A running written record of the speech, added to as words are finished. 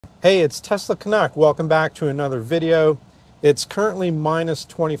Hey, it's Tesla Canuck. Welcome back to another video. It's currently minus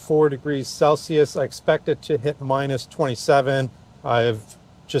 24 degrees Celsius. I expect it to hit minus 27. I've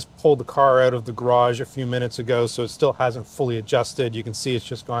just pulled the car out of the garage a few minutes ago, so it still hasn't fully adjusted. You can see it's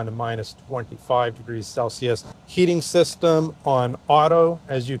just gone to minus 25 degrees Celsius. Heating system on auto,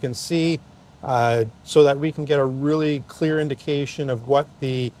 as you can see, so that we can get a really clear indication of what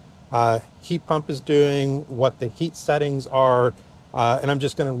the heat pump is doing, what the heat settings are, and I'm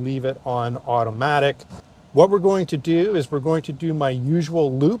just going to leave it on automatic. What we're going to do is we're going to do my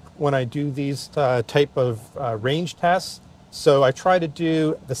usual loop when I do these type of range tests. So I try to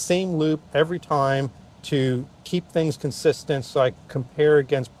do the same loop every time to keep things consistent so I can compare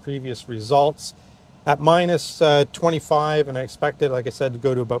against previous results. At minus 25, and I expect it, like I said, to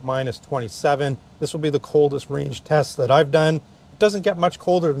go to about minus 27. This will be the coldest range test that I've done. It doesn't get much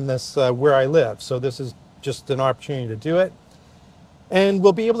colder than this where I live, so this is just an opportunity to do it. And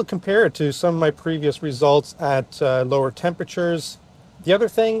we'll be able to compare it to some of my previous results at lower temperatures. The other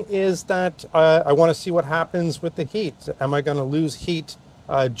thing is that I want to see what happens with the heat. Am I going to lose heat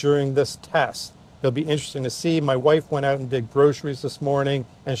during this test? It'll be interesting to see. My wife went out and did groceries this morning,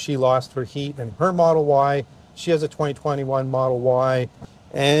 and she lost her heat in her Model Y. She has a 2021 Model Y.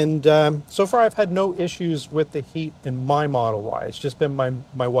 And so far, I've had no issues with the heat in my Model Y. It's just been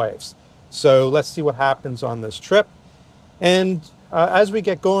my wife's. So let's see what happens on this trip. And as we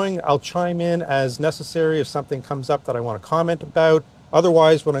get going, I'll chime in as necessary if something comes up that I want to comment about.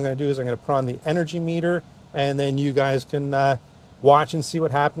 Otherwise, what I'm going to do is I'm going to put on the energy meter, and then you guys can watch and see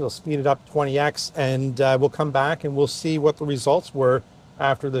what happens. I'll speed it up 20x, and we'll come back and we'll see what the results were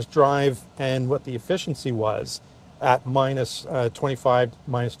after this drive and what the efficiency was at minus 25,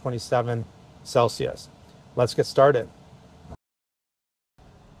 minus 27 Celsius. Let's get started.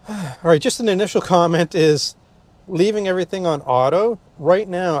 All right, just an initial comment is leaving everything on auto. Right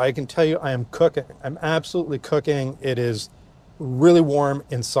now, I can tell you I am cooking. I'm absolutely cooking. It is really warm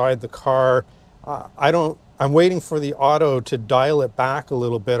inside the car. I'm waiting for the auto to dial it back a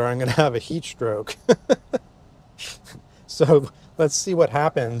little bit or I'm gonna have a heat stroke. So let's see what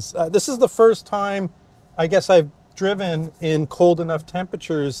happens. This is the first time I guess I've driven in cold enough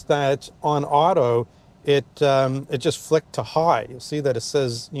temperatures that on auto, it just flicked to high. You'll see that it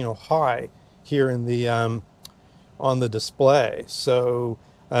says, high here in the on the display. So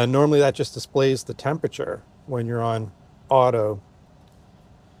normally that just displays the temperature when you're on auto.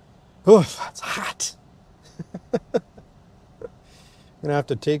 Oof, that's hot. I'm gonna have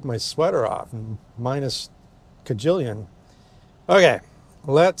to take my sweater off and minus cajillion. Okay,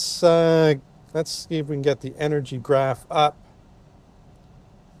 let's see if we can get the energy graph up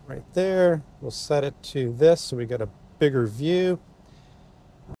right there. We'll set it to this so we get a bigger view.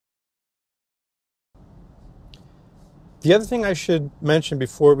 The other thing I should mention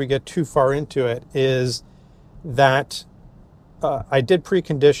before we get too far into it is that I did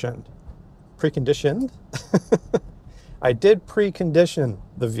preconditioned. I did precondition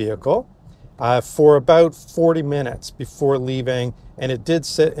the vehicle for about 40 minutes before leaving, and it did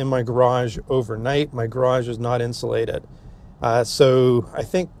sit in my garage overnight. My garage is not insulated. So I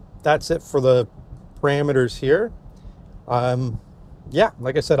think that's it for the parameters here. Yeah,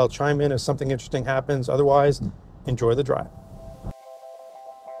 like I said, I'll chime in if something interesting happens. Otherwise, enjoy the drive.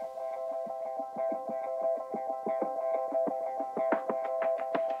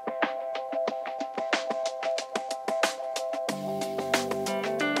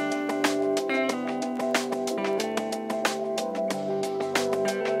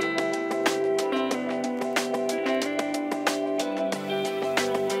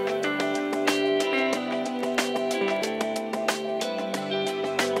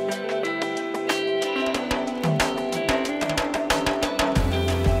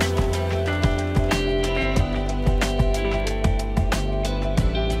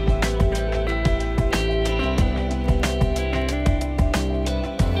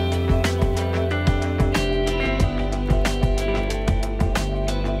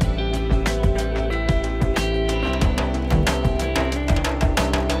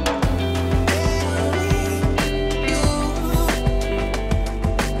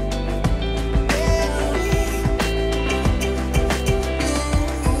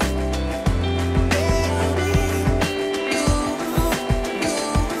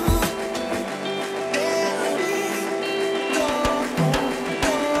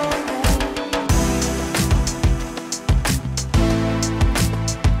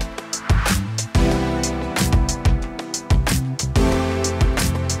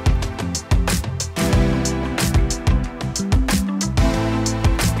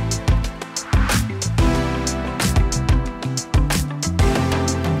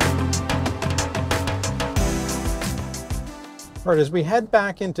 All right, as we head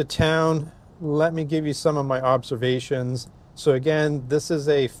back into town, let me give you some of my observations. So again, this is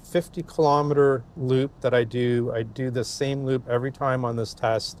a 50-kilometer loop that I do. I do the same loop every time on this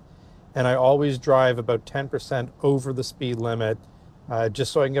test, and I always drive about 10% over the speed limit,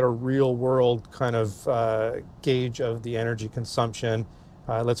 just so I can get a real world kind of gauge of the energy consumption.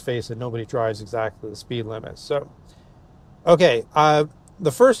 Let's face it, nobody drives exactly the speed limit. So, okay,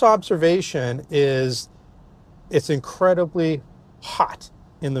 the first observation is it's incredibly hot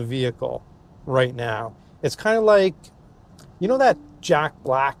in the vehicle right now. It's kind of like, you know, that Jack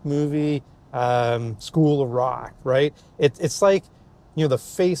Black movie, School of Rock, right? It's like, you know, the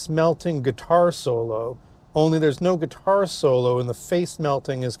face melting guitar solo, only there's no guitar solo and the face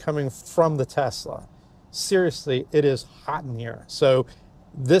melting is coming from the Tesla. Seriously, it is hot in here. So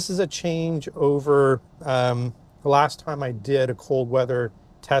this is a change over the last time I did a cold weather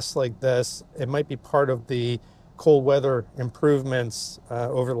test like this. It might be part of the cold weather improvements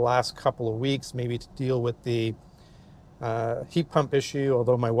over the last couple of weeks, maybe to deal with the heat pump issue,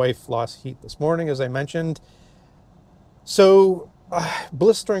 although my wife lost heat this morning, as I mentioned. So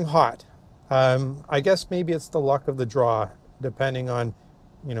blistering hot. I guess maybe it's the luck of the draw, depending on,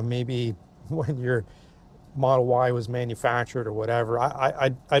 you know, maybe when your Model Y was manufactured or whatever.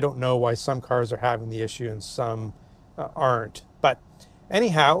 I don't know why some cars are having the issue and some aren't. But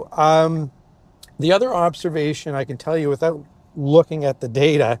anyhow, the other observation I can tell you without looking at the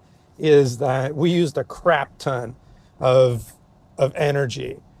data is that we used a crap ton of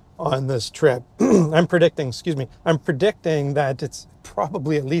energy on this trip. I'm predicting that it's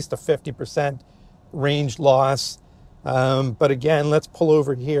probably at least a 50% range loss. But again, let's pull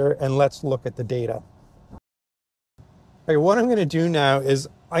over here and let's look at the data. Okay, what I'm going to do now is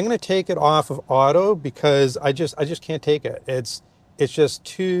I'm going to take it off of auto because I just can't take it. It's just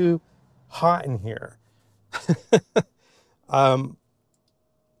too hot in here.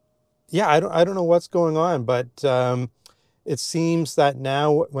 Yeah, I don't know what's going on, but it seems that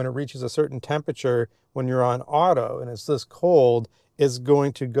now when it reaches a certain temperature, when you're on auto and it's this cold, it's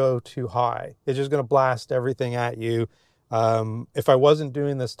going to go too high. It's just going to blast everything at you. If I wasn't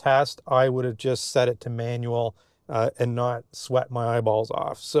doing this test, I would have just set it to manual and not sweat my eyeballs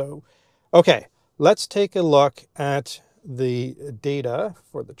off. So, okay, let's take a look at the data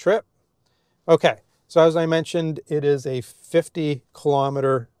for the trip. Okay, so as I mentioned, it is a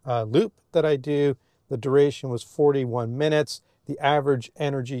 50-kilometer loop that I do. The duration was 41 minutes. The average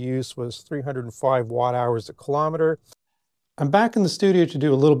energy use was 305 watt hours a kilometer. I'm back in the studio to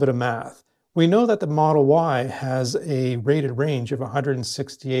do a little bit of math. We know that the Model Y has a rated range of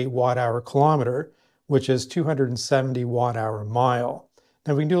 168 watt hour kilometer, which is 270 watt hour mile.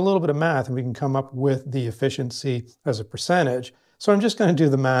 Now we can do a little bit of math and we can come up with the efficiency as a percentage. So I'm just going to do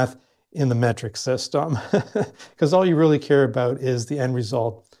the math in the metric system because all you really care about is the end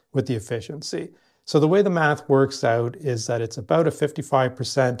result with the efficiency. So the way the math works out is that it's about a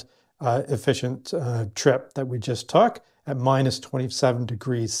 55% efficient trip that we just took at minus 27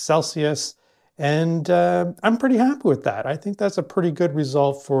 degrees Celsius. And I'm pretty happy with that. I think that's a pretty good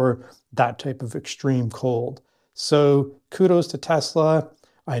result for that type of extreme cold. So kudos to Tesla.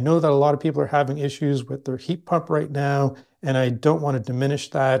 I know that a lot of people are having issues with their heat pump right now, and I don't want to diminish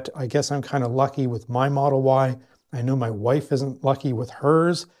that. I guess I'm kind of lucky with my Model Y. I know my wife isn't lucky with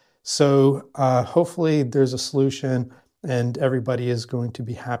hers. So hopefully there's a solution and everybody is going to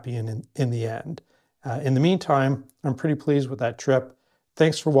be happy in the end. In the meantime, I'm pretty pleased with that trip.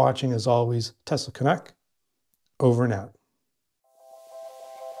 Thanks for watching as always. Tesla Canuck, over and out.